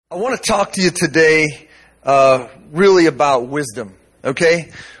I want to talk to you today really about wisdom, okay?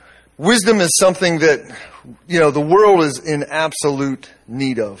 Wisdom is something that, the world is in absolute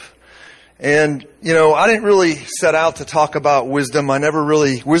need of. And, I didn't really set out to talk about wisdom.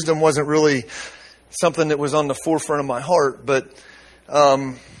 Wisdom wasn't really something that was on the forefront of my heart. But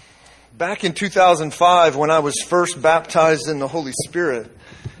back in 2005, when I was first baptized in the Holy Spirit,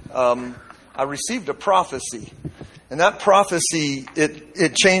 I received a prophecy. And that prophecy,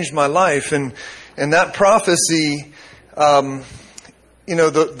 it changed my life. And that prophecy, the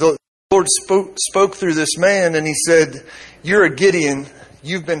Lord spoke through this man, and He said, "You're a Gideon.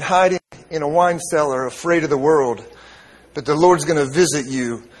 You've been hiding in a wine cellar, afraid of the world. But the Lord's going to visit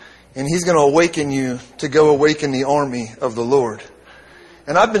you, and He's going to awaken you to go awaken the army of the Lord."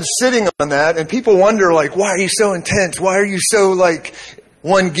 And I've been sitting on that, and people wonder, why are you so intense? Why are you so,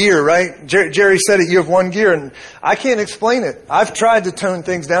 one gear, right? Jerry said it, you have one gear, and I can't explain it. I've tried to tone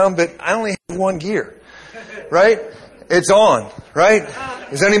things down, but I only have one gear, right? It's on, right?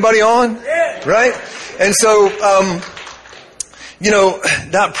 Is anybody on? Right? And so,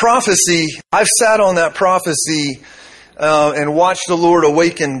 that prophecy, I've sat on that prophecy and watched the Lord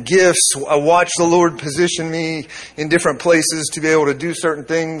awaken gifts. I watched the Lord position me in different places to be able to do certain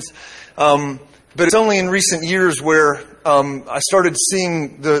things. But it's only in recent years where I started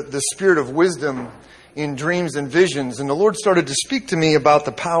seeing the spirit of wisdom in dreams and visions. And the Lord started to speak to me about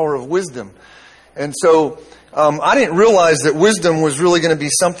the power of wisdom. And so I didn't realize that wisdom was really going to be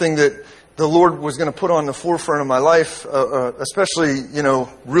something that the Lord was going to put on the forefront of my life, especially,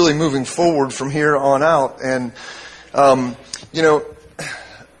 really moving forward from here on out. And,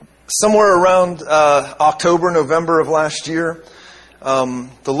 somewhere around October, November of last year,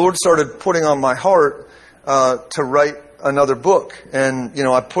 the Lord started putting on my heart to write another book. And,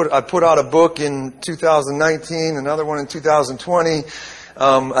 I put out a book in 2019, another one in 2020.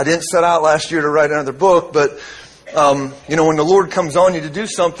 I didn't set out last year to write another book, but, when the Lord comes on you to do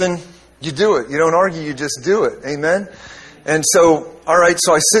something, you do it. You don't argue, you just do it. Amen? And so, all right,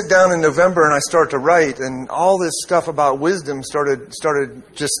 so I sit down in November and I start to write, and all this stuff about wisdom started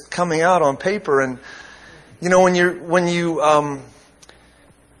just coming out on paper. And,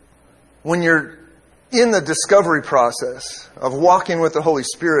 when you're in the discovery process of walking with the Holy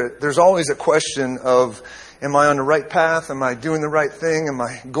Spirit, there's always a question of, am I on the right path? Am I doing the right thing? Am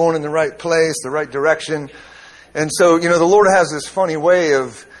I going in the right place, the right direction? And so, the Lord has this funny way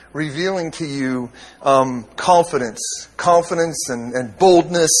of revealing to you confidence and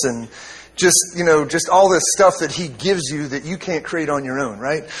boldness and just all this stuff that He gives you that you can't create on your own,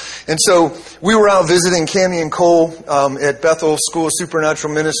 right? And so we were out visiting Cammie and Cole at Bethel School of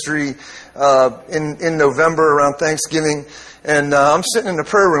Supernatural Ministry in November around Thanksgiving, and I'm sitting in the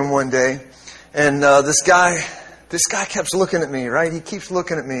prayer room one day, and this guy kept looking at me, right? He keeps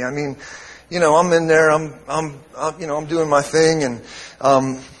looking at me. I mean, I'm in there, I'm doing my thing, and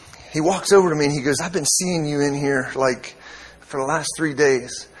he walks over to me and he goes, "I've been seeing you in here for the last 3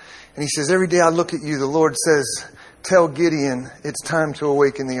 days." And he says, "Every day I look at you, the Lord says, tell Gideon it's time to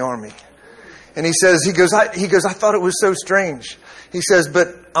awaken the army." And he goes, I thought it was so strange. He says,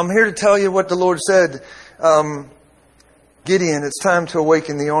 "But I'm here to tell you what the Lord said. Gideon, it's time to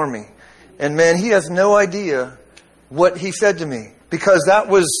awaken the army." And man, he has no idea what he said to me, because that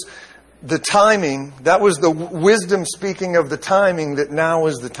was the timing. That was the wisdom speaking of the timing, that now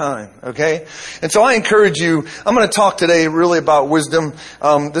is the time. Okay? And so I encourage you, I'm going to talk today really about wisdom.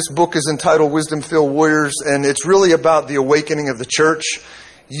 This book is entitled Wisdom Filled Warriors, and it's really about the awakening of the church.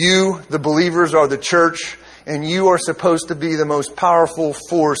 You, the believers, are the church, and you are supposed to be the most powerful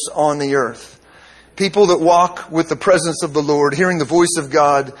force on the earth. People that walk with the presence of the Lord, hearing the voice of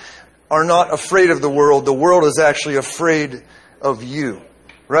God, are not afraid of the world. The world is actually afraid of you.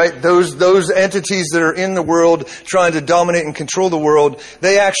 Right? Those entities that are in the world trying to dominate and control the world,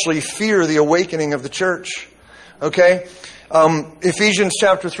 they actually fear the awakening of the church. Okay? Ephesians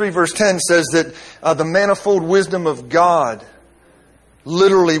chapter 3 verse 10 says that the manifold wisdom of God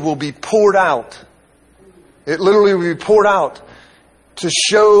literally will be poured out. It literally will be poured out to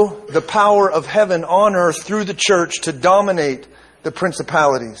show the power of heaven on earth through the church to dominate the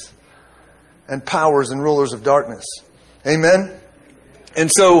principalities and powers and rulers of darkness. Amen? And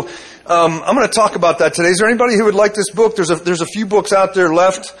so I'm going to talk about that today. Is there anybody who would like this book? There's a few books out there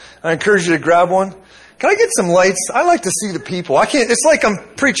left. I encourage you to grab one. Can I get some lights? I like to see the people. I can't. It's like I'm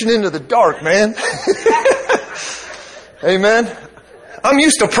preaching into the dark, man. Amen. I'm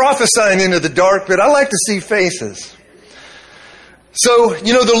used to prophesying into the dark, but I like to see faces. So,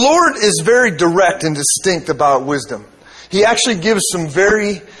 the Lord is very direct and distinct about wisdom. He actually gives some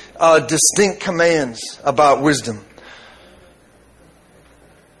very distinct commands about wisdom.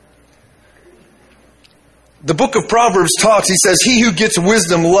 The book of Proverbs talks, he says, he who gets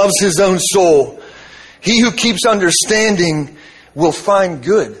wisdom loves his own soul. He who keeps understanding will find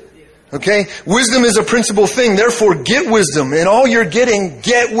good. Okay? Wisdom is a principal thing. Therefore, get wisdom. In all you're getting,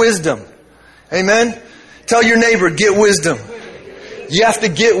 get wisdom. Amen? Tell your neighbor, get wisdom. You have to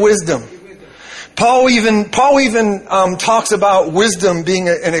get wisdom. Paul even talks about wisdom being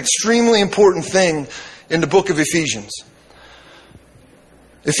an extremely important thing in the book of Ephesians.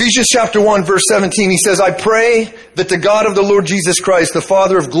 Ephesians chapter 1, verse 17, he says, I pray that the God of the Lord Jesus Christ, the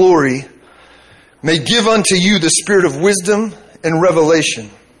Father of glory, may give unto you the spirit of wisdom and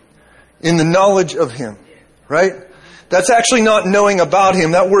revelation in the knowledge of Him. Right? That's actually not knowing about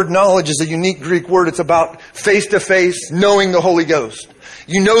Him. That word knowledge is a unique Greek word. It's about face-to-face knowing the Holy Ghost.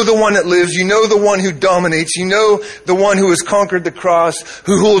 You know the one that lives. You know the one who dominates. You know the one who has conquered the cross,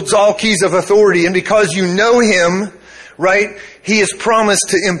 who holds all keys of authority. And because you know Him, right, He has promised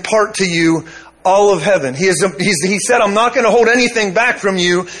to impart to you all of heaven. He said, I'm not going to hold anything back from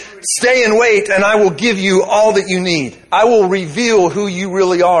you. Stay and wait, and I will give you all that you need. I will reveal who you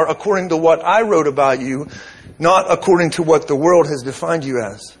really are according to what I wrote about you, not according to what the world has defined you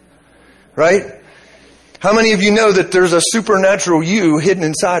as. Right? How many of you know that there's a supernatural you hidden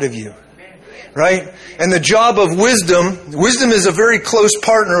inside of you? Right? And the job of wisdom is a very close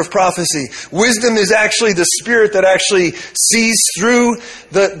partner of prophecy. Wisdom is actually the spirit that actually sees through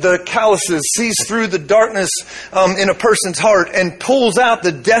the calluses, sees through the darkness in a person's heart and pulls out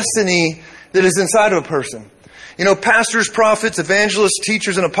the destiny that is inside of a person. You know, pastors, prophets, evangelists,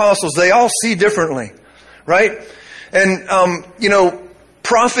 teachers, and apostles, they all see differently. Right? And,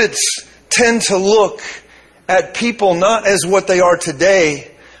 prophets tend to look at people not as what they are today.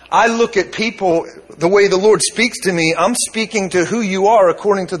 I look at people the way the Lord speaks to me. I'm speaking to who you are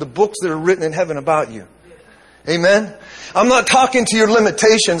according to the books that are written in heaven about you. Amen? I'm not talking to your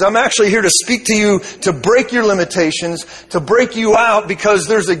limitations. I'm actually here to speak to you to break your limitations, to break you out because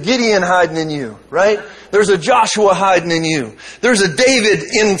there's a Gideon hiding in you, right? There's a Joshua hiding in you. There's a David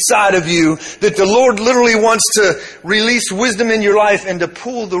inside of you that the Lord literally wants to release wisdom in your life and to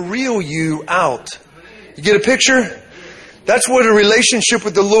pull the real you out. You get a picture? That's what a relationship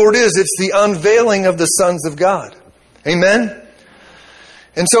with the Lord is. It's the unveiling of the sons of God. Amen?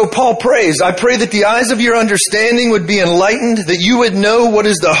 And so Paul prays, I pray that the eyes of your understanding would be enlightened, that you would know what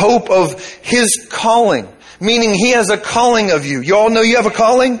is the hope of His calling. Meaning He has a calling of you. You all know you have a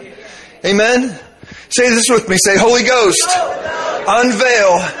calling? Amen? Say this with me. Say, Holy Ghost,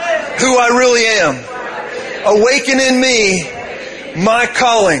 unveil who I really am. Awaken in me my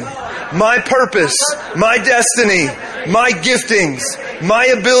calling, my purpose, my destiny, my giftings, my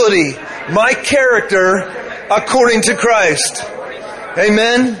ability, my character according to Christ.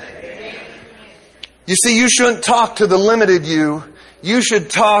 Amen? You see, you shouldn't talk to the limited you. You should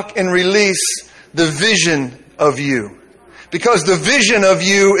talk and release the vision of you. Because the vision of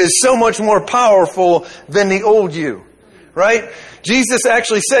you is so much more powerful than the old you. Right? Jesus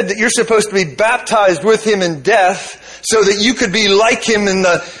actually said that you're supposed to be baptized with Him in death so that you could be like Him in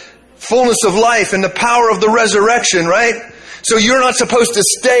the fullness of life and the power of the resurrection, right? So you're not supposed to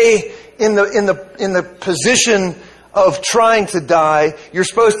stay in the position of trying to die. You're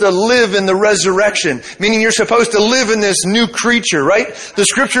supposed to live in the resurrection, meaning you're supposed to live in this new creature, right? The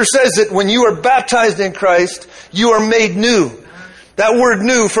scripture says that when you are baptized in Christ, you are made new. That word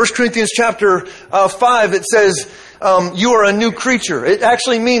new, 1 Corinthians chapter 5, it says, you are a new creature. It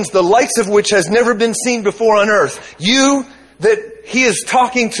actually means the lights of which has never been seen before on earth. You that He is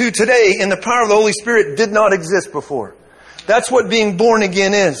talking to today in the power of the Holy Spirit did not exist before. That's what being born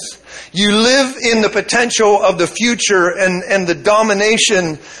again is. You live in the potential of the future and the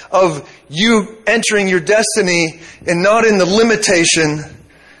domination of you entering your destiny and not in the limitation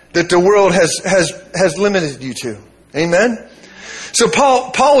that the world has limited you to. Amen? So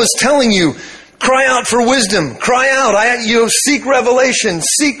Paul is telling you, cry out for wisdom. Cry out. Seek revelation.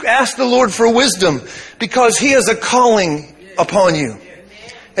 Ask the Lord for wisdom because He has a calling upon you.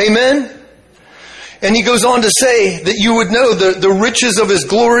 Amen? And he goes on to say that you would know the riches of His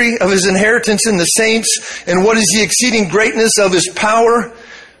glory, of His inheritance in the saints, and what is the exceeding greatness of His power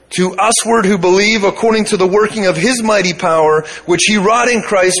to usward who believe according to the working of His mighty power, which He wrought in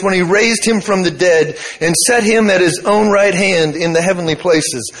Christ when He raised Him from the dead and set Him at His own right hand in the heavenly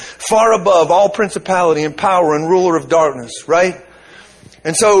places, far above all principality and power and ruler of darkness, right?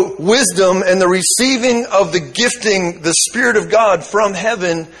 And so wisdom and the receiving of the gifting, the Spirit of God from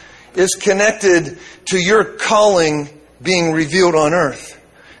heaven is connected to your calling being revealed on earth.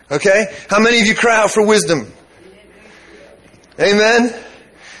 Okay? How many of you cry out for wisdom? Amen?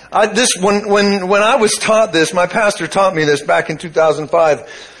 When I was taught this, my pastor taught me this back in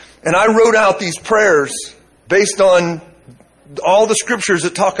 2005, and I wrote out these prayers based on all the scriptures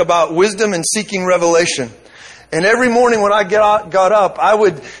that talk about wisdom and seeking revelation. And every morning when I got up, I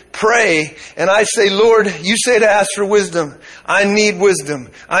would pray and I'd say, Lord, you say to ask for wisdom. I need wisdom.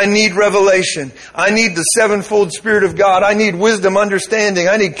 I need revelation. I need the sevenfold Spirit of God. I need wisdom, understanding.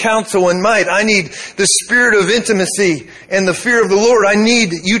 I need counsel and might. I need the spirit of intimacy and the fear of the Lord. I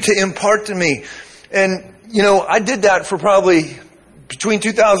need you to impart to me. And, I did that for probably between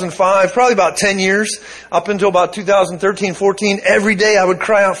 2005, probably about 10 years, up until about 2013, 14. Every day I would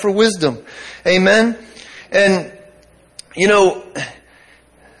cry out for wisdom. Amen. And,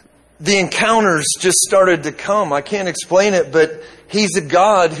 the encounters just started to come. I can't explain it, but He's a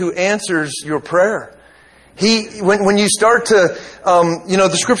God who answers your prayer. When you start to,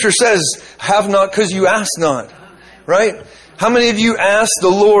 the scripture says, have not because you ask not. Right? How many of you ask the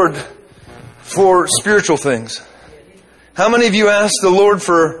Lord for spiritual things? How many of you ask the Lord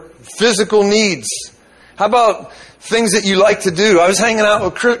for physical needs? How about things that you like to do? I was hanging out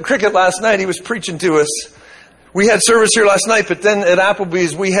with Cricket last night. He was preaching to us. We had service here last night, but then at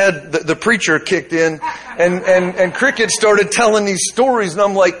Applebee's we had the preacher kicked in, and Cricket started telling these stories, and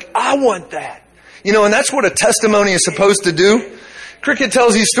I'm like, I want that. And that's what a testimony is supposed to do. Cricket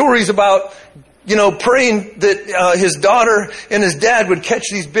tells these stories about, praying that his daughter and his dad would catch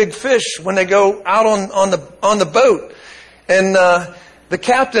these big fish when they go out on the boat. And the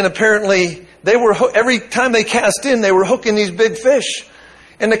captain, apparently, every time they cast in, they were hooking these big fish.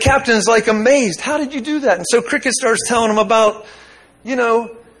 And the captain's like amazed. How did you do that? And so Cricket starts telling him about,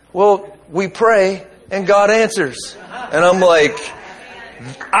 we pray and God answers. And I'm like,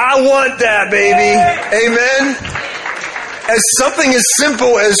 I want that, baby. Amen. As something as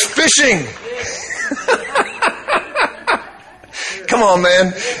simple as fishing. Come on,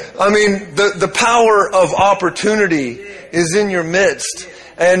 man. I mean, the power of opportunity is in your midst.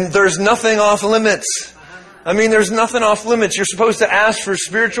 And there's nothing off limits. There's nothing off limits. You're supposed to ask for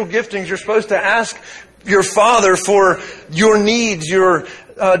spiritual giftings. You're supposed to ask your Father for your needs, your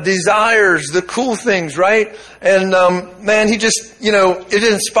desires, the cool things, right? And He just, it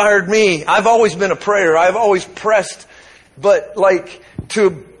inspired me. I've always been a prayer. I've always pressed. But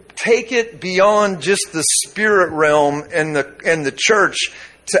to take it beyond just the spirit realm and the church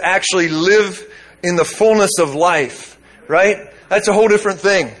to actually live in the fullness of life, right? That's a whole different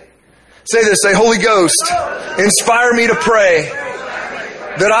thing. Say this, say, Holy Ghost, inspire me to pray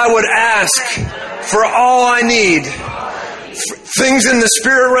that I would ask for all I need. Things in the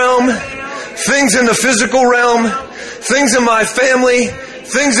spirit realm, things in the physical realm, things in my family,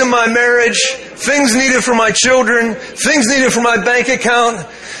 things in my marriage, things needed for my children, things needed for my bank account.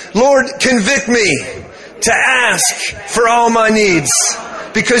 Lord, convict me to ask for all my needs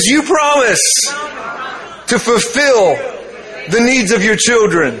because you promise to fulfill the needs of your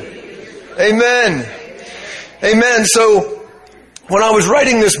children. Amen. Amen. So when I was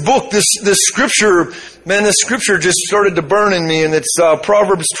writing this book, this scripture, this scripture just started to burn in me, and it's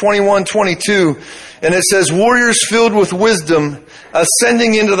Proverbs 21:22, and it says, warriors filled with wisdom,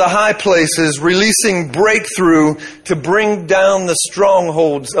 ascending into the high places, releasing breakthrough to bring down the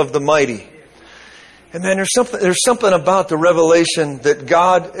strongholds of the mighty. And man, there's something about the revelation that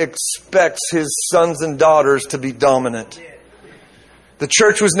God expects His sons and daughters to be dominant. The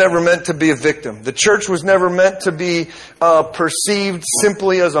church was never meant to be a victim. The church was never meant to be perceived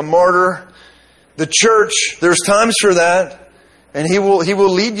simply as a martyr. The church, there's times for that, and He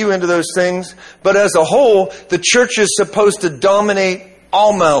will lead you into those things. But as a whole, the church is supposed to dominate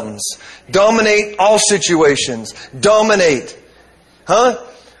all mountains, dominate all situations, dominate. Huh?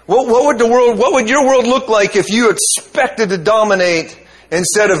 What would your world look like if you expected to dominate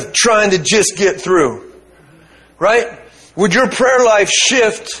instead of trying to just get through? Right? Would your prayer life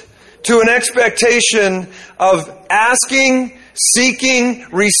shift to an expectation of asking, seeking,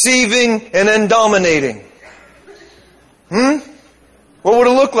 receiving, and then dominating? What would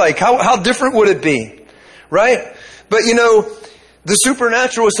it look like? How different would it be? Right? But the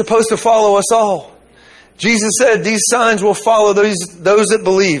supernatural is supposed to follow us all. Jesus said these signs will follow those that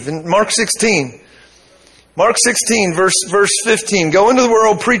believe. In Mark 16, verse 15. Go into the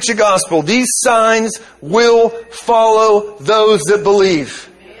world, preach the gospel. These signs will follow those that believe.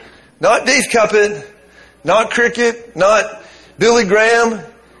 Not Dave Cuppett, not Cricket, not Billy Graham.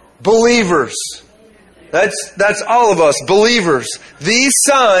 Believers. That's all of us, believers. These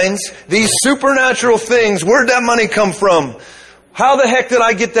signs, these supernatural things, where'd that money come from? How the heck did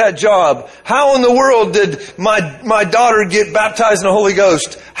I get that job? How in the world did my daughter get baptized in the Holy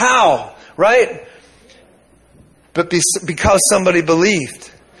Ghost? How? Right? But because somebody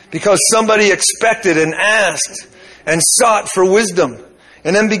believed. Because somebody expected and asked and sought for wisdom.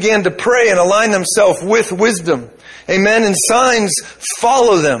 and then began to pray and align themselves with wisdom. Amen. And signs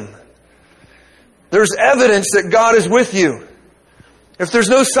follow them. There's evidence that God is with you. If there's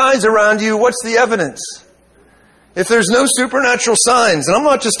no signs around you, what's the evidence? If there's no supernatural signs, and I'm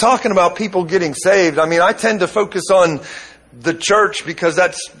not just talking about people getting saved. I mean, I tend to focus on the church because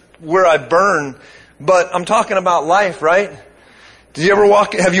that's where I burn. But I'm talking about life, right? Did you ever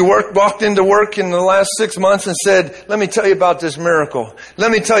walked into work in the last 6 months and said, let me tell you about this miracle.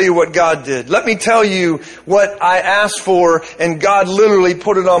 Let me tell you what God did. Let me tell you what I asked for and God literally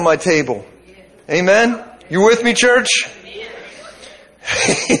put it on my table. Amen? You with me, church?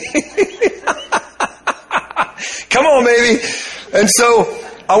 Come on, baby. And so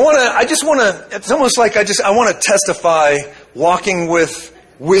it's almost like I want to testify walking with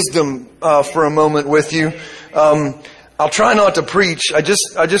wisdom for a moment with you. I'll try not to preach. I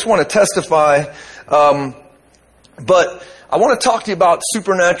just want to testify. But I want to talk to you about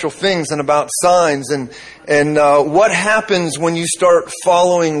supernatural things and about signs and what happens when you start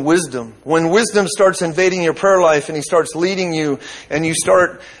following wisdom. When wisdom starts invading your prayer life and He starts leading you and you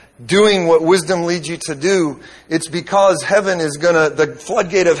start doing what wisdom leads you to do, it's because the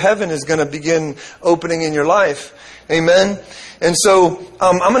floodgate of heaven is going to begin opening in your life. Amen. And so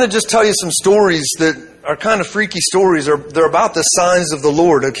I'm going to just tell you some stories that are kind of freaky stories. They're about the signs of the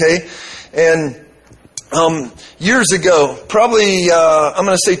Lord, okay? And years ago, probably I'm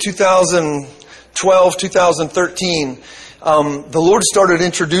going to say 2012, 2013, the Lord started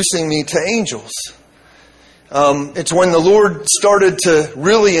introducing me to angels. It's when the Lord started to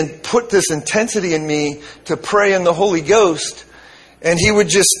really put this intensity in me to pray in the Holy Ghost. And He would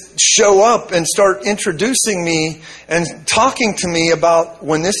just show up and start introducing me and talking to me about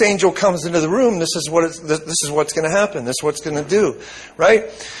when this angel comes into the room, this is what's going to happen. This is what's going to do, right?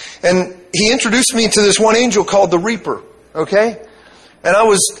 And He introduced me to this one angel called the Reaper. Okay, and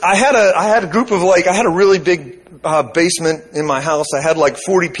I had a group of I had a really big basement in my house. I had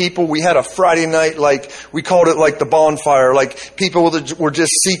 40 people. We had a Friday night, we called it the bonfire. People that were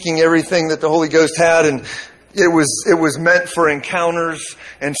just seeking everything that the Holy Ghost had, and it was meant for encounters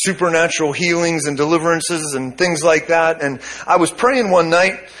and supernatural healings and deliverances and things like that. And I was praying one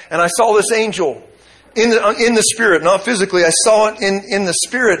night and I saw this angel in the spirit, not physically. I saw it in the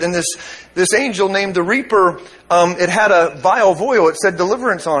spirit. And this angel named the Reaper, it had a vial of oil. It said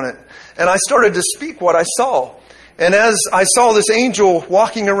deliverance on it. And I started to speak what I saw. And as I saw this angel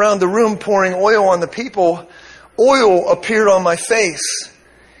walking around the room pouring oil on the people, oil appeared on my face.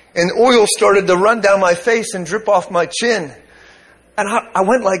 And oil started to run down my face and drip off my chin. And I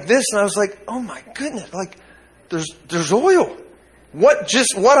went like this, and I was like, oh my goodness, there's oil. What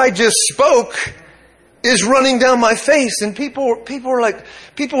I just spoke is running down my face. And people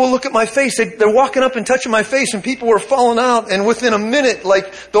will look at my face. They're walking up and touching my face, and people were falling out. And within a minute,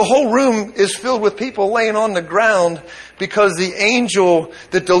 the whole room is filled with people laying on the ground because the angel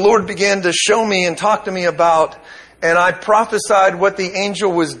that the Lord began to show me and talk to me about, and I prophesied what the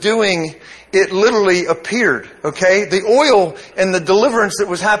angel was doing, it literally appeared, okay? The oil and the deliverance that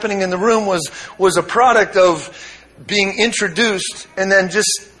was happening in the room was a product of being introduced and then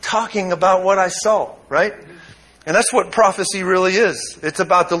just talking about what I saw, right? And that's what prophecy really is. It's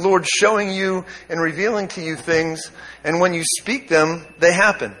about the Lord showing you and revealing to you things, and when you speak them, they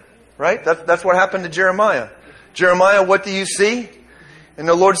happen, right? That's what happened to Jeremiah. Jeremiah, what do you see? And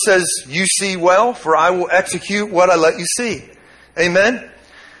the Lord says, you see well, for I will execute what I let you see. Amen?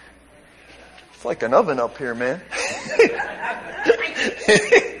 It's like an oven up here, man.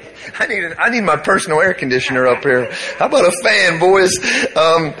 I need my personal air conditioner up here. How about a fan, boys?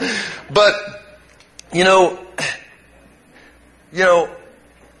 But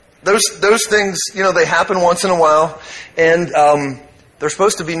those things, they happen once in a while, and they're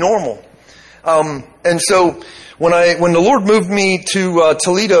supposed to be normal. And so when the Lord moved me to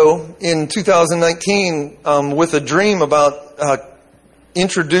Toledo in 2019 with a dream about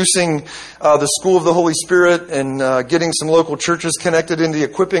introducing the School of the Holy Spirit and getting some local churches connected in the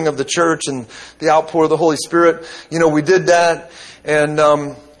equipping of the church and the outpour of the Holy Spirit, we did that. And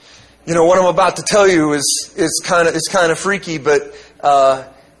what I'm about to tell you is kind of freaky, but the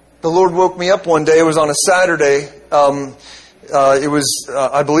Lord woke me up one day. It was on a Saturday.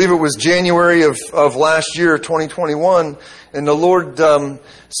 I believe it was January of last year, 2021. And the Lord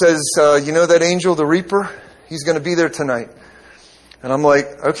says, that angel, the Reaper, he's going to be there tonight. And I'm like,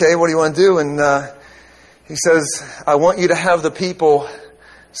 okay, what do you want to do? And he says, I want you to have the people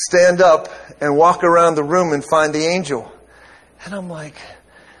stand up and walk around the room and find the angel. And I'm like,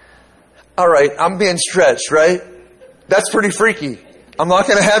 all right, I'm being stretched, right? That's pretty freaky. I'm not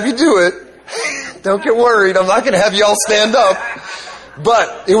going to have you do it. Don't get worried. I'm not going to have you all stand up.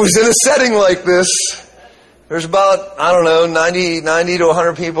 But it was in a setting like this. There's about, 90 to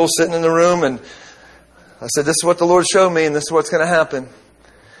 100 people sitting in the room. And I said, this is what the Lord showed me, and this is what's going to happen.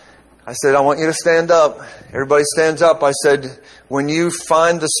 I said, I want you to stand up. Everybody stands up. I said, when you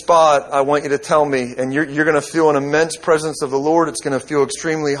find the spot, I want you to tell me. And you're going to feel an immense presence of the Lord. It's going to feel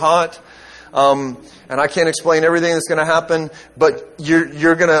extremely hot. And I can't explain everything that's going to happen, but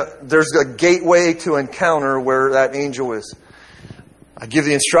there's a gateway to encounter where that angel is. I give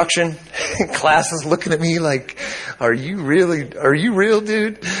the instruction. Class is looking at me like, are you real,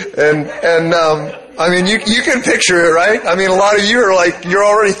 dude? And you can picture it, right? I mean, a lot of you are like, you're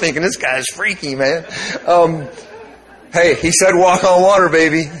already thinking, this guy's freaky, man. Hey, he said walk on water,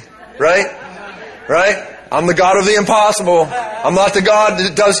 baby. Right? I'm the God of the impossible. I'm not the God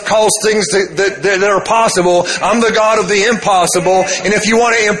that calls things that are possible. I'm the God of the impossible. And if you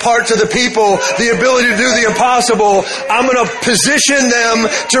want to impart to the people the ability to do the impossible, I'm going to position them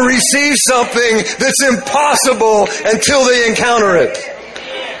to receive something that's impossible until they encounter it.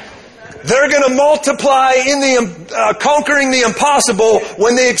 They're going to multiply in the conquering the impossible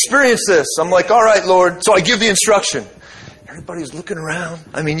when they experience this. I'm like, all right, Lord. So I give the instruction. Everybody's looking around.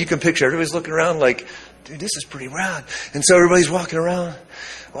 I mean, you can picture everybody's looking around like, dude, this is pretty rad. And so everybody's walking around.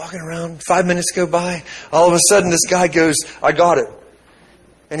 5 minutes go by. All of a sudden, this guy goes, I got it.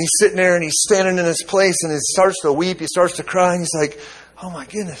 And he's sitting there and he's standing in his place and he starts to weep. He starts to cry. And he's like, oh my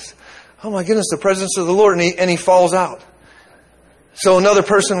goodness, the presence of the Lord. And he falls out. So another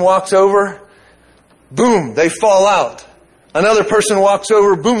person walks over. Boom, they fall out. Another person walks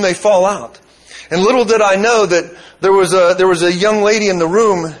over. Boom, they fall out. And little did I know that there was a young lady in the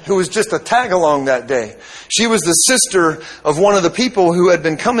room who was just a tag along that day. She was the sister of one of the people who had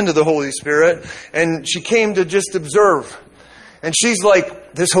been coming to the Holy Spirit, and she came to just observe. And she's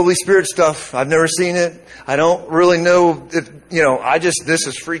like, this Holy Spirit stuff, I've never seen it. I don't really know if, this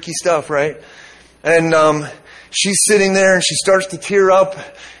is freaky stuff, right? And she's sitting there and she starts to tear up,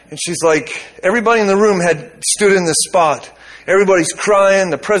 and she's like, everybody in the room had stood in this spot. Everybody's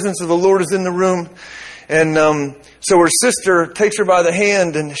crying. The presence of the Lord is in the room. And so her sister takes her by the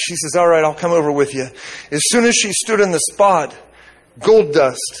hand and she says, all right, I'll come over with you. As soon as she stood in the spot, gold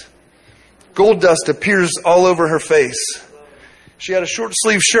dust appears all over her face. She had a short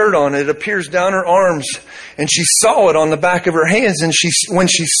sleeve shirt on. It appears down her arms. And she saw it on the back of her hands. And when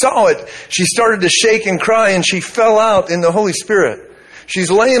she saw it, she started to shake and cry and she fell out in the Holy Spirit.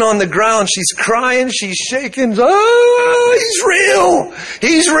 She's laying on the ground. She's crying. She's shaking. Oh, he's real.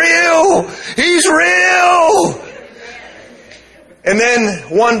 He's real. He's real. And then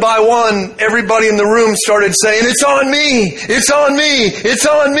one by one, everybody in the room started saying, it's on me. It's on me. It's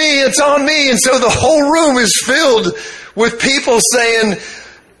on me. It's on me. And so the whole room is filled with people saying,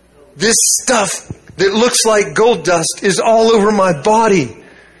 this stuff that looks like gold dust is all over my body.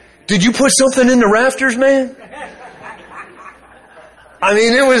 Did you put something in the rafters, man? I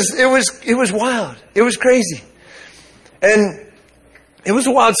mean, it was wild. It was crazy. And it was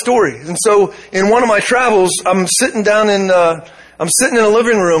a wild story. And so in one of my travels, I'm sitting in a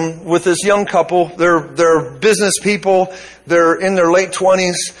living room with this young couple. They're business people. They're in their late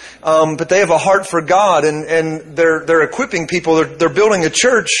 20s. But they have a heart for God and they're equipping people. They're building a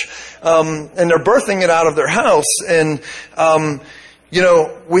church, and they're birthing it out of their house. And,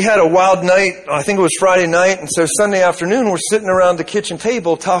 we had a wild night. I think it was Friday night. And so Sunday afternoon, we're sitting around the kitchen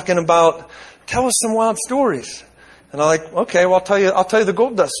table talking about, tell us some wild stories. And I'm like, okay, well, I'll tell you the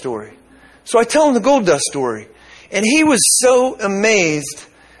gold dust story. So I tell him the gold dust story. And he was so amazed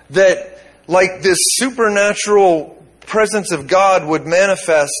that like this supernatural presence of God would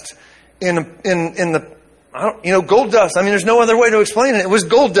manifest in the gold dust. I mean, there's no other way to explain it. It was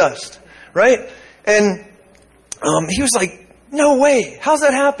gold dust, right? And he was like, no way. How's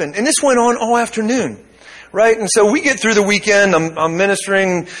that happen? And this went on all afternoon, right? And so we get through the weekend. I'm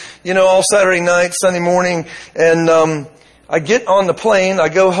ministering, all Saturday night, Sunday morning. And I get on the plane. I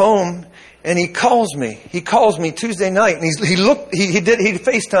go home. And he calls me. He calls me Tuesday night, and he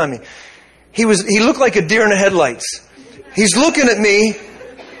FaceTimed me. He looked like a deer in the headlights. He's looking at me,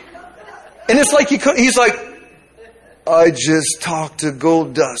 and it's like he's like, I just talked to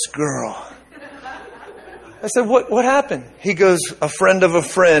Gold Dust Girl. I said, what happened? He goes, a friend of a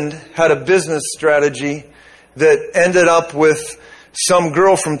friend had a business strategy that ended up with some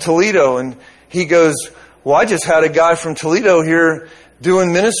girl from Toledo, and he goes, well, I just had a guy from Toledo here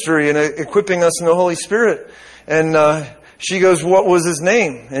doing ministry and equipping us in the Holy Spirit. And she goes, what was his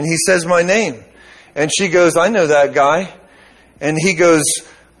name? And he says, my name. And she goes, I know that guy. And he goes,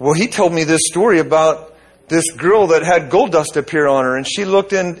 well, he told me this story about this girl that had gold dust appear on her. And she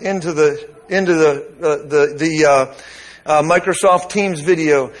looked into the Microsoft Teams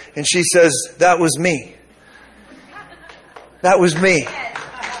video, and she says, "That was me. That was me."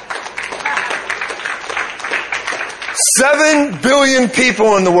 7 billion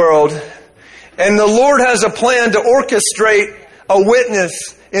people in the world, and the Lord has a plan to orchestrate a witness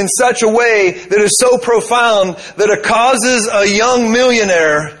in such a way that is so profound that it causes a young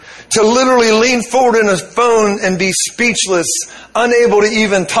millionaire to literally lean forward in his phone and be speechless, unable to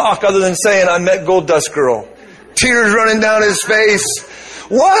even talk other than saying, "I met Gold Dust Girl." Tears running down his face.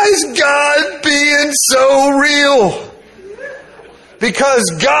 Why is God being so real? Because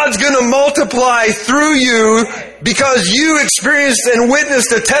God's going to multiply through you because you experienced and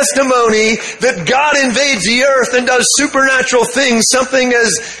witnessed a testimony that God invades the earth and does supernatural things, something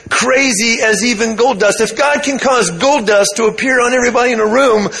as crazy as even gold dust. If God can cause gold dust to appear on everybody in a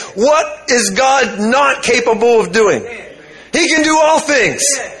room, what is God not capable of doing? He can do all things.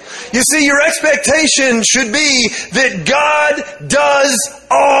 You see, your expectation should be that God does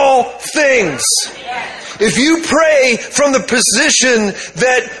all things. If you pray from the position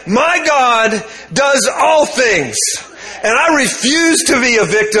that my God does all things, and I refuse to be a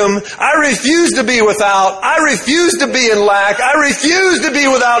victim, I refuse to be without, I refuse to be in lack, I refuse to be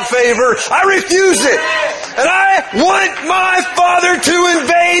without favor, I refuse it. And I want my Father to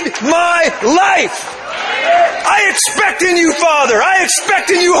invade my life. I expect in you, Father. I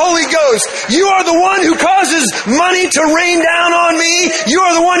expect in you, Holy Ghost. You are the one who causes money to rain down on me. You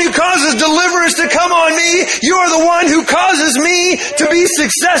are the one who causes deliverance to come on me. You are the one who causes me to be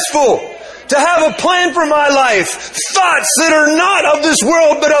successful, to have a plan for my life. Thoughts that are not of this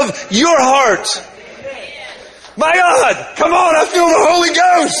world, but of your heart. My God, come on, I feel the Holy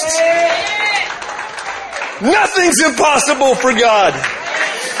Ghost. Nothing's impossible for God.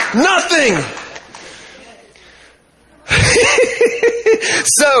 Nothing.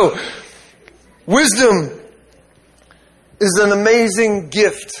 So, wisdom is an amazing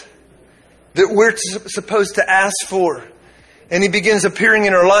gift that we're supposed to ask for. And He begins appearing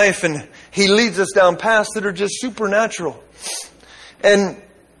in our life, and He leads us down paths that are just supernatural. And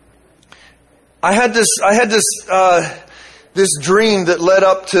I had this dream that led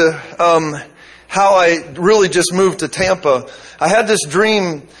up to how I really just moved to Tampa. I had this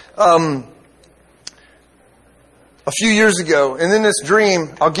dream a few years ago, and in this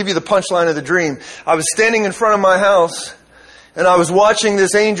dream, I'll give you the punchline of the dream. I was standing in front of my house, and I was watching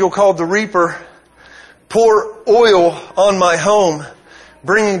this angel called the Reaper pour oil on my home,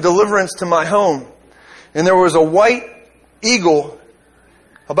 bringing deliverance to my home. And there was a white eagle,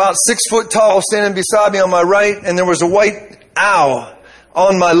 about 6 foot tall, standing beside me on my right, and there was a white owl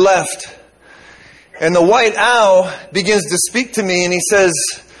on my left. And the white owl begins to speak to me, and he says,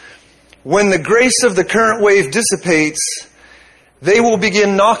 "When the grace of the current wave dissipates, they will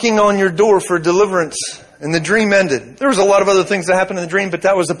begin knocking on your door for deliverance." And the dream ended. There was a lot of other things that happened in the dream, but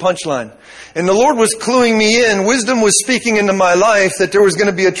that was the punchline. And the Lord was cluing me in. Wisdom was speaking into my life that there was going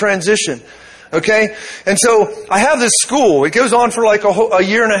to be a transition. Okay? And so I have this school. It goes on for like a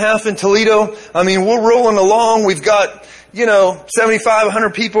year and a half in Toledo. I mean, we're rolling along. We've got 75,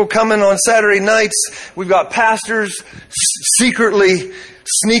 100 people coming on Saturday nights. We've got pastors secretly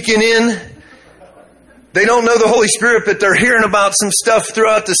sneaking in. They don't know the Holy Spirit, but they're hearing about some stuff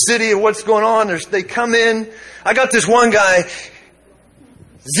throughout the city of what's going on. They come in. I got this one guy,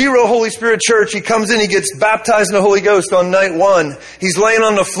 zero Holy Spirit church. He comes in, he gets baptized in the Holy Ghost on night 1. He's laying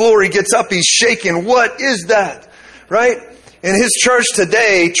on the floor. He gets up, he's shaking. What is that? Right? And his church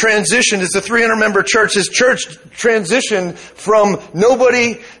today transitioned. It's a 300-member church. His church transitioned from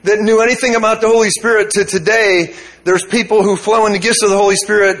nobody that knew anything about the Holy Spirit to today. There's people who flow in the gifts of the Holy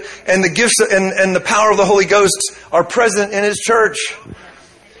Spirit, and the gifts and the power of the Holy Ghost are present in His church.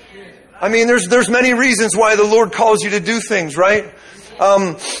 I mean, there's many reasons why the Lord calls you to do things, right?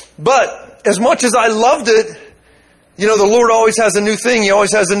 But as much as I loved it, the Lord always has a new thing. He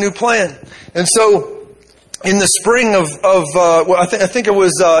always has a new plan. And so, in the spring of I think it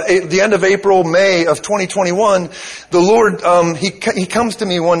was the end of April, May of 2021, the Lord, He comes to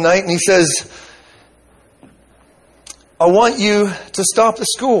me one night and He says, "I want you to stop the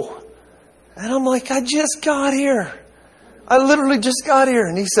school." And I'm like, I just got here. I literally just got here.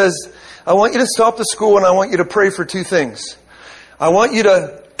 And He says, "I want you to stop the school, and I want you to pray for 2 things. I want you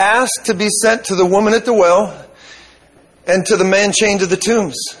to ask to be sent to the woman at the well and to the man chained to the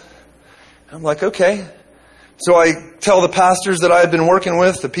tombs." I'm like, okay. So I tell the pastors that I had been working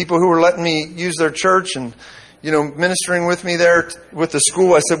with, the people who were letting me use their church and, ministering with me there with the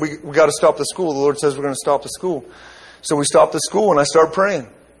school. I said, we got to stop the school. The Lord says we're going to stop the school. So we stopped the school and I started praying.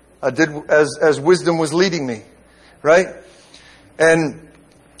 I did as wisdom was leading me, right? And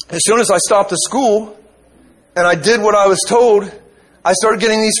as soon as I stopped the school, and I did what I was told, I started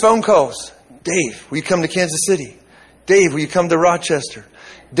getting these phone calls. Dave, will you come to Kansas City? Dave, will you come to Rochester?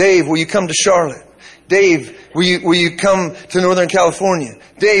 Dave, will you come to Charlotte? Dave, will you come to Northern California?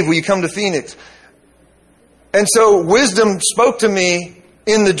 Dave, will you come to Phoenix? And so wisdom spoke to me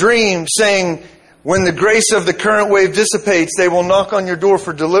in the dream saying, when the grace of the current wave dissipates, they will knock on your door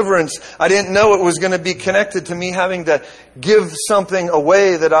for deliverance. I didn't know it was going to be connected to me having to give something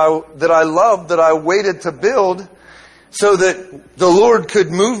away that I loved, that I waited to build, so that the Lord could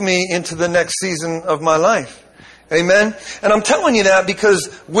move me into the next season of my life. Amen? And I'm telling you that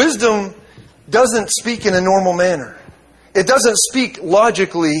because wisdom doesn't speak in a normal manner. It doesn't speak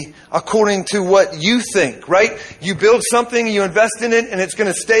logically according to what you think, right? You build something, you invest in it, and it's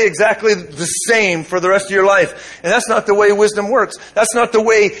going to stay exactly the same for the rest of your life. And that's not the way wisdom works. That's not the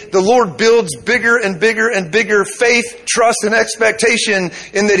way the Lord builds bigger and bigger and bigger faith, trust, and expectation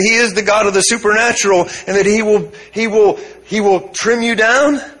in that He is the God of the supernatural and that He will trim you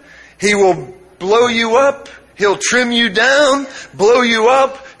down. He will blow you up. He'll trim you down, blow you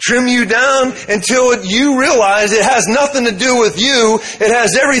up, trim you down until you realize it has nothing to do with you. It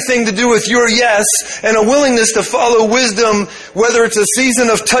has everything to do with your yes and a willingness to follow wisdom, whether it's a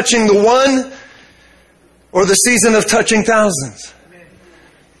season of touching the one or the season of touching thousands.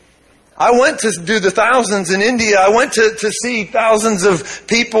 I went to do the thousands in India. I went to see thousands of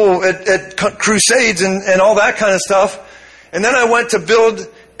people at crusades and all that kind of stuff. And then I went to build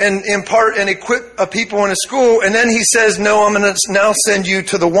and impart and equip a people in a school. And then He says, no, I'm going to now send you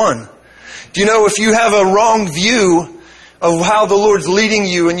to the one. Do you know, if you have a wrong view of how the Lord's leading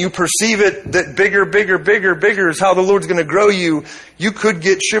you and you perceive it that bigger is how the Lord's going to grow you, you could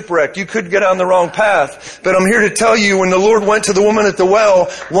get shipwrecked. You could get on the wrong path. But I'm here to tell you, when the Lord went to the woman at the well,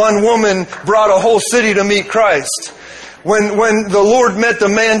 one woman brought a whole city to meet Christ. When the Lord met the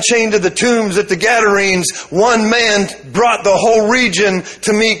man chained to the tombs at the Gadarenes, one man brought the whole region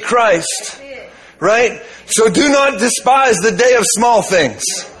to meet Christ. Right? So do not despise the day of small things.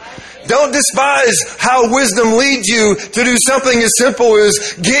 Don't despise how wisdom leads you to do something as simple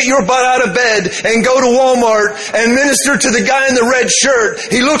as get your butt out of bed and go to Walmart and minister to the guy in the red shirt.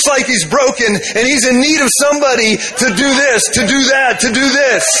 He looks like he's broken and he's in need of somebody to do this, to do that, to do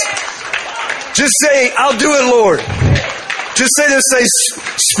this. Just say, I'll do it, Lord. Just say this, say,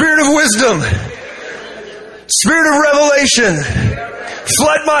 Spirit of wisdom, Spirit of revelation,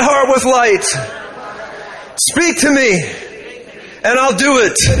 flood my heart with light. Speak to me, and I'll do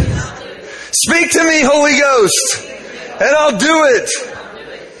it. Speak to me, Holy Ghost, and I'll do it.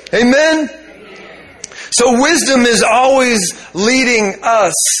 Amen? So wisdom is always leading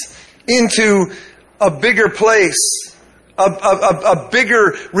us into a bigger place, a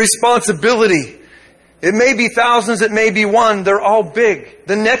bigger responsibility. It may be thousands, it may be one. They're all big.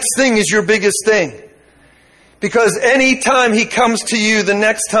 The next thing is your biggest thing. Because any time He comes to you the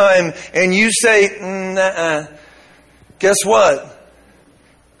next time and you say, nah, guess what?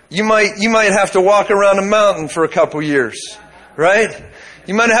 You might have to walk around a mountain for a couple years. Right?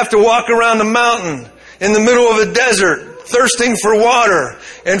 You might have to walk around a mountain in the middle of a desert, thirsting for water.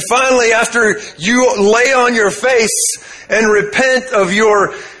 And finally, after you lay on your face and repent of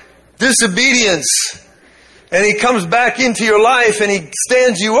your disobedience, and He comes back into your life and He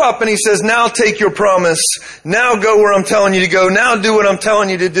stands you up and He says, now take your promise. Now go where I'm telling you to go. Now do what I'm telling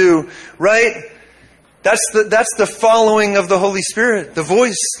you to do. Right? That's the following of the Holy Spirit. The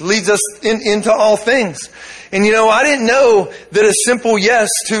voice leads us into all things. And you know, I didn't know that a simple yes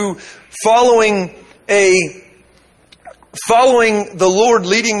to following the Lord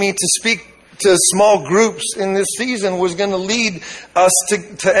leading me to speak to small groups in this season was going to lead us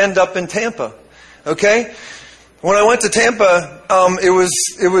to end up in Tampa. Okay? When I went to Tampa,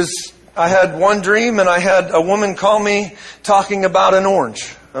 I had one dream and I had a woman call me talking about an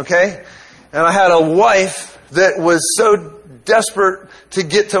orange. Okay? And I had a wife that was so desperate to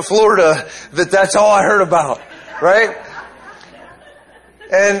get to Florida that that's all I heard about. Right?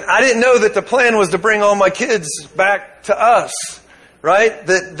 And I didn't know that the plan was to bring all my kids back to us. Right?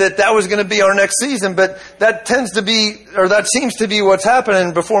 That was going to be our next season, but that seems to be what's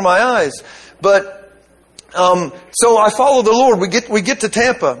happening before my eyes. But so I follow the Lord. We get to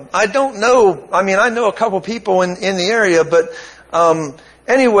Tampa. I don't know. I mean, I know a couple people in the area, but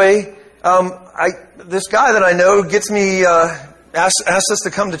anyway, this guy that I know gets me asks us to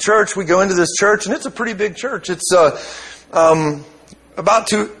come to church. We go into this church, and it's a pretty big church. It's about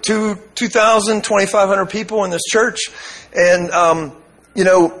 2,000, 2,500 people in this church, and you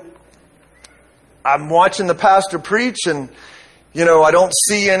know, I'm watching the pastor preach, and you know, I don't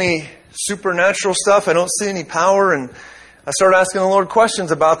see any supernatural stuff. I don't see any power, and I start asking the Lord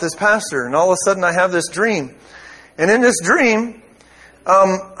questions about this pastor. And all of a sudden I have this dream. And in this dream,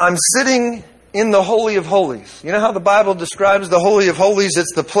 I'm sitting in the Holy of Holies. You know how the Bible describes the Holy of Holies?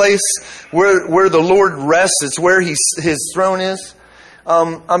 It's the place where the Lord rests. It's where His throne is.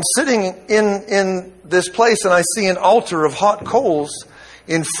 I'm sitting in this place and I see an altar of hot coals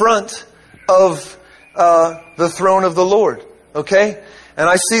in front of the throne of the Lord. Okay? And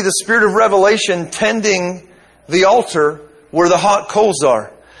I see the Spirit of revelation tending the altar where the hot coals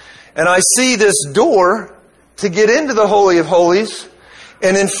are. And I see this door to get into the Holy of Holies.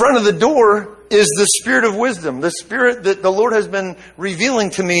 And in front of the door is the Spirit of wisdom, the Spirit that the Lord has been revealing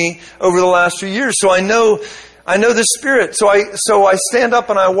to me over the last few years. So I know the Spirit. So I stand up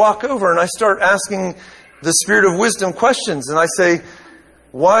and I walk over and I start asking the Spirit of wisdom questions. And I say,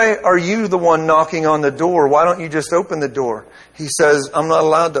 why are you the one knocking on the door? Why don't you just open the door? He says, I'm not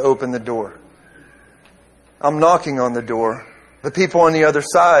allowed to open the door. I'm knocking on the door. The people on the other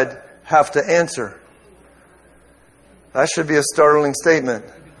side have to answer. That should be a startling statement.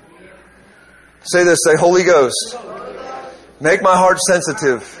 Say this, say, Holy Ghost, make my heart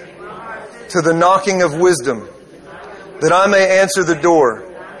sensitive to the knocking of wisdom, that I may answer the door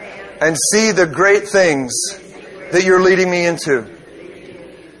and see the great things that you're leading me into.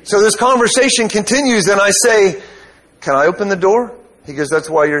 So this conversation continues and I say, can I open the door? He goes,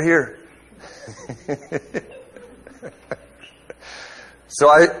 that's why you're here. So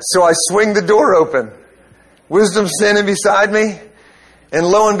I swing the door open. Wisdom's standing beside me. And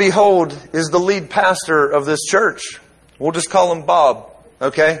lo and behold is the lead pastor of this church. We'll just call him Bob.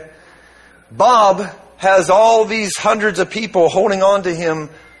 Okay? Bob has all these hundreds of people holding on to him,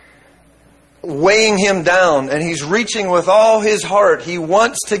 weighing him down. And he's reaching with all his heart. He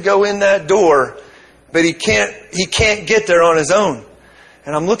wants to go in that door, but he can't get there on his own.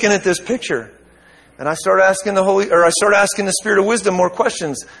 And I'm looking at this picture. And I start asking the Spirit of wisdom more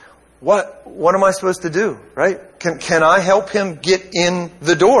questions. What am I supposed to do? Right? Can I help him get in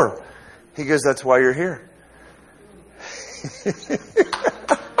the door? He goes, that's why you're here.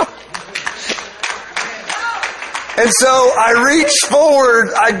 And so I reach forward,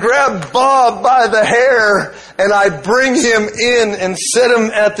 I grab Bob by the hair, and I bring him in and set him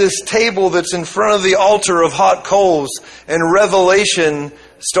at this table that's in front of the altar of hot coals. And revelation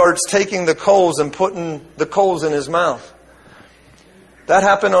starts taking the coals and putting the coals in his mouth. That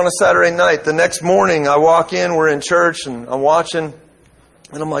happened on a Saturday night. The next morning, I walk in, we're in church, and I'm watching.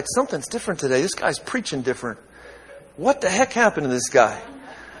 And I'm like, something's different today. This guy's preaching different. What the heck happened to this guy?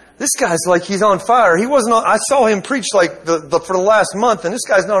 This guy's like he's on fire. He wasn't on, I saw him preach like for the last month, and this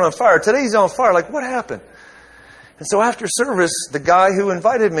guy's not on fire. Today he's on fire. Like, what happened? And so after service, the guy who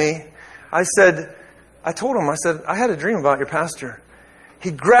invited me, I told him, I had a dream about your pastor. He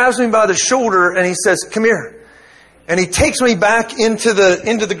grabs me by the shoulder and he says, come here. And he takes me back into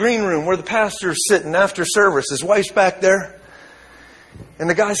the green room where the pastor's sitting after service. His wife's back there. And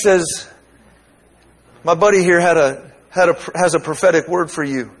the guy says, my buddy here has a prophetic word for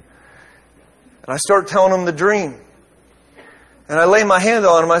you. And I start telling him the dream. And I lay my hand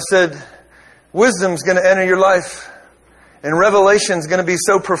on him. I said, wisdom's going to enter your life. And revelation's going to be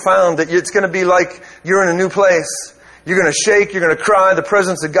so profound that it's going to be like you're in a new place. You're going to shake. You're going to cry. The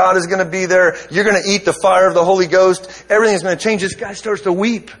presence of God is going to be there. You're going to eat the fire of the Holy Ghost. Everything's going to change. This guy starts to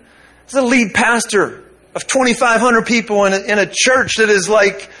weep. He's a lead pastor of 2,500 people in a church that is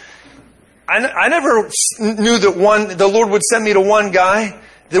like, I never knew that the Lord would send me to one guy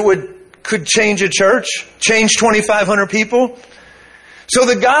that could change a church, change 2,500 people. So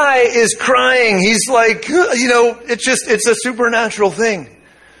the guy is crying. He's like, it's a supernatural thing.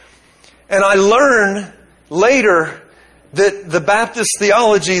 And I learn later that the Baptist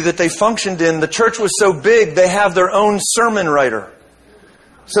theology that they functioned in, the church was so big, they have their own sermon writer.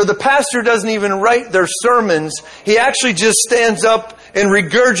 So the pastor doesn't even write their sermons. He actually just stands up and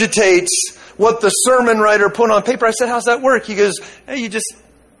regurgitates what the sermon writer put on paper. I said, how's that work? He goes, hey, you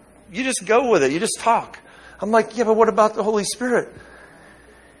just go with it. You just talk. I'm like, yeah, but what about the Holy Spirit?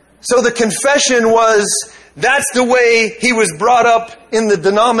 So the confession was, that's the way he was brought up in the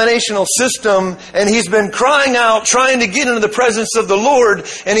denominational system, and he's been crying out, trying to get into the presence of the Lord.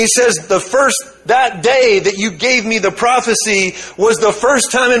 And he says, that day that you gave me the prophecy was the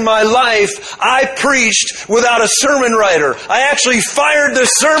first time in my life I preached without a sermon writer. I actually fired the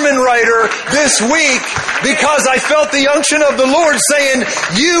sermon writer this week because I felt the unction of the Lord saying,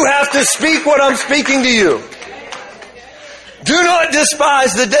 you have to speak what I'm speaking to you. Do not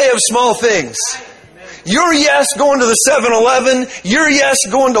despise the day of small things. Your yes going to the 7-Eleven, your yes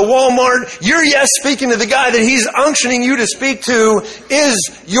going to Walmart, your yes speaking to the guy that he's unctioning you to speak to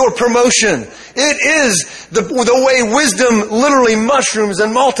is your promotion. It is the way wisdom literally mushrooms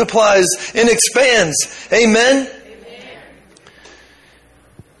and multiplies and expands. Amen?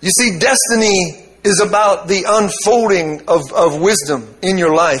 You see, destiny is about the unfolding of wisdom in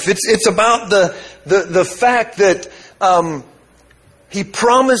your life. It's about the fact that He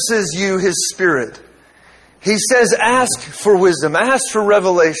promises you His Spirit. He says, ask for wisdom, ask for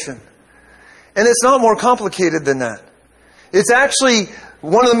revelation. And it's not more complicated than that. It's actually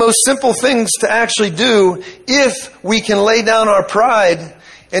one of the most simple things to actually do if we can lay down our pride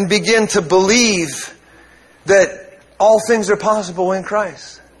and begin to believe that all things are possible in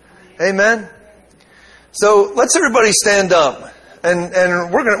Christ. Amen? So let's everybody stand up,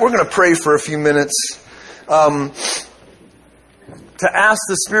 and we're gonna pray for a few minutes to ask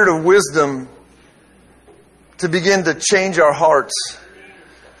the Spirit of wisdom to begin to change our hearts.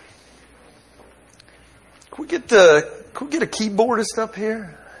 Can we get a keyboardist up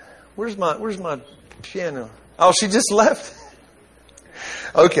here? Where's my piano? Oh, she just left?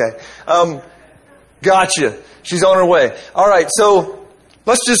 Okay. Gotcha. She's on her way. All right, so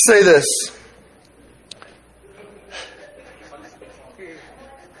let's just say this.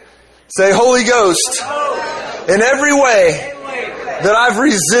 Say, Holy Ghost, in every way that I've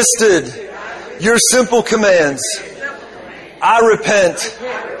resisted your simple commands, I repent.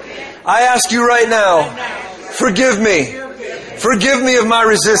 I ask you right now, forgive me. Forgive me of my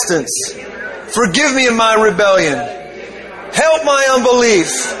resistance. Forgive me of my rebellion. Help my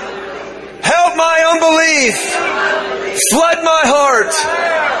unbelief. Help my unbelief. Flood my heart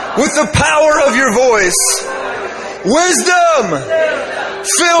with the power of your voice. Wisdom,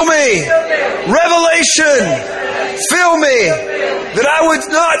 fill me. Revelation, fill me. That I would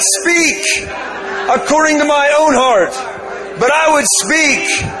not speak according to my own heart, but I would speak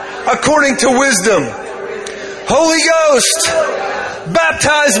according to wisdom. Holy Ghost,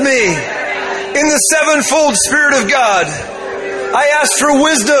 baptize me in the sevenfold Spirit of God. I ask for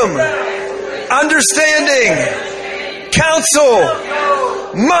wisdom, understanding, counsel,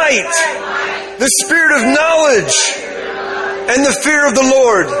 might, the spirit of knowledge, and the fear of the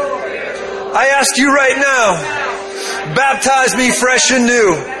Lord. I ask you right now, baptize me fresh and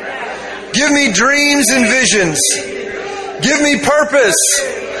new. Give me dreams and visions. Give me purpose.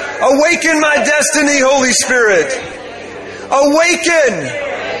 Awaken my destiny, Holy Spirit. Awaken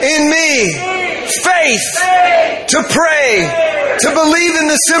in me faith to pray, to believe in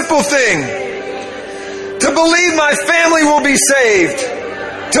the simple thing, to believe my family will be saved,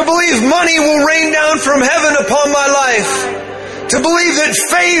 to believe money will rain down from heaven upon my life, to believe that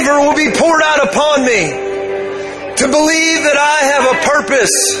favor will be poured out upon me, to believe that I have a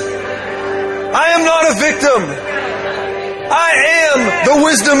purpose. I am not a victim. I am the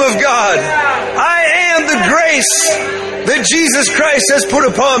wisdom of God. I am the grace that Jesus Christ has put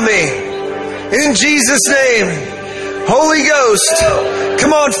upon me. In Jesus' name, Holy Ghost,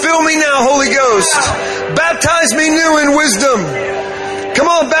 come on, fill me now, Holy Ghost. Baptize me new in wisdom. Come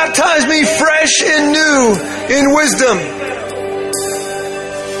on, baptize me fresh and new in wisdom.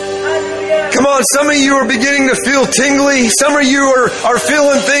 Come on, some of you are beginning to feel tingly. Some of you are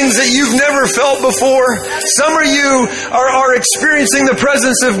feeling things that you've never felt before. Some of you are experiencing the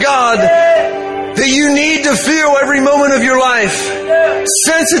presence of God that you need to feel every moment of your life.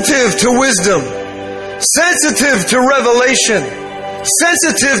 Sensitive to wisdom. Sensitive to revelation.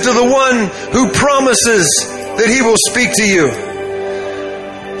 Sensitive to the one who promises that He will speak to you.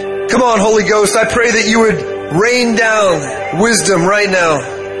 Come on, Holy Ghost, I pray that you would rain down wisdom right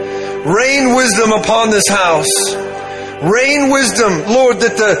now. Rain wisdom upon this house. Rain wisdom, Lord,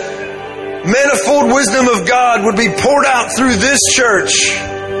 that the manifold wisdom of God would be poured out through this church.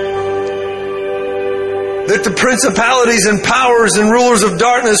 That the principalities and powers and rulers of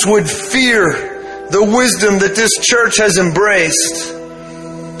darkness would fear the wisdom that this church has embraced.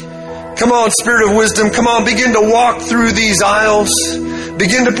 Come on, Spirit of wisdom, come on, begin to walk through these aisles.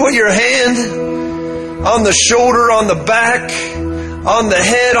 Begin to put your hand on the shoulder, on the back, on the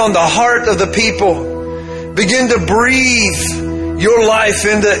head, on the heart of the people. Begin to breathe your life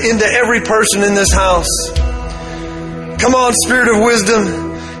into every person in this house. Come on, Spirit of wisdom.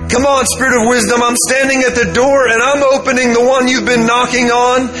 Come on, Spirit of wisdom. I'm standing at the door and I'm opening the one you've been knocking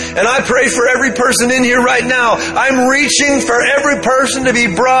on. And I pray for every person in here right now. I'm reaching for every person to be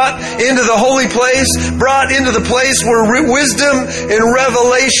brought into the holy place, brought into the place where wisdom and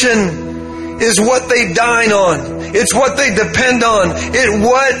revelation is what they dine on. It's what they depend on. It's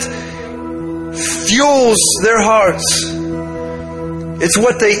what fuels their hearts. It's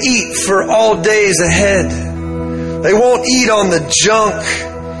what they eat for all days ahead. They won't eat on the junk,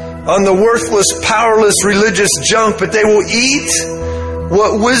 on the worthless, powerless religious junk, but they will eat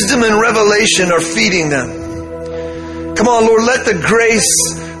what wisdom and revelation are feeding them. Come on, Lord, let the grace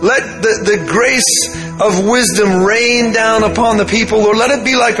of wisdom rain down upon the people. Lord, let it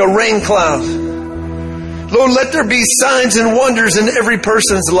be like a rain cloud. Lord, let there be signs and wonders in every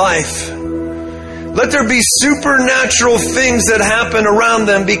person's life. Let there be supernatural things that happen around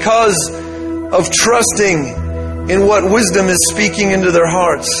them because of trusting in what wisdom is speaking into their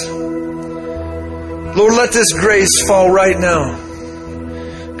hearts. Lord, let this grace fall right now.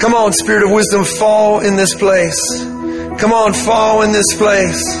 Come on, Spirit of wisdom, fall in this place. Come on, fall in this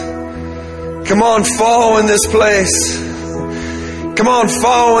place. Come on, fall in this place. Come on,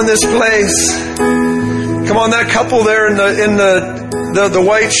 fall in this place. Come on, that couple there in the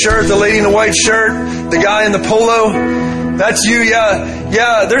white shirt, the lady in the white shirt, the guy in the polo. That's you,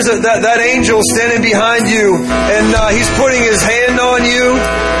 yeah. There's that angel standing behind you, and he's putting his hand on you.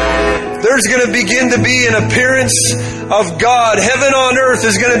 There's going to begin to be an appearance of God. Heaven on earth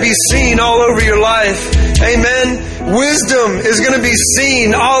is going to be seen all over your life. Amen. Wisdom is going to be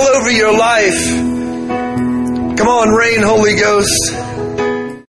seen all over your life. Come on, rain, Holy Ghost.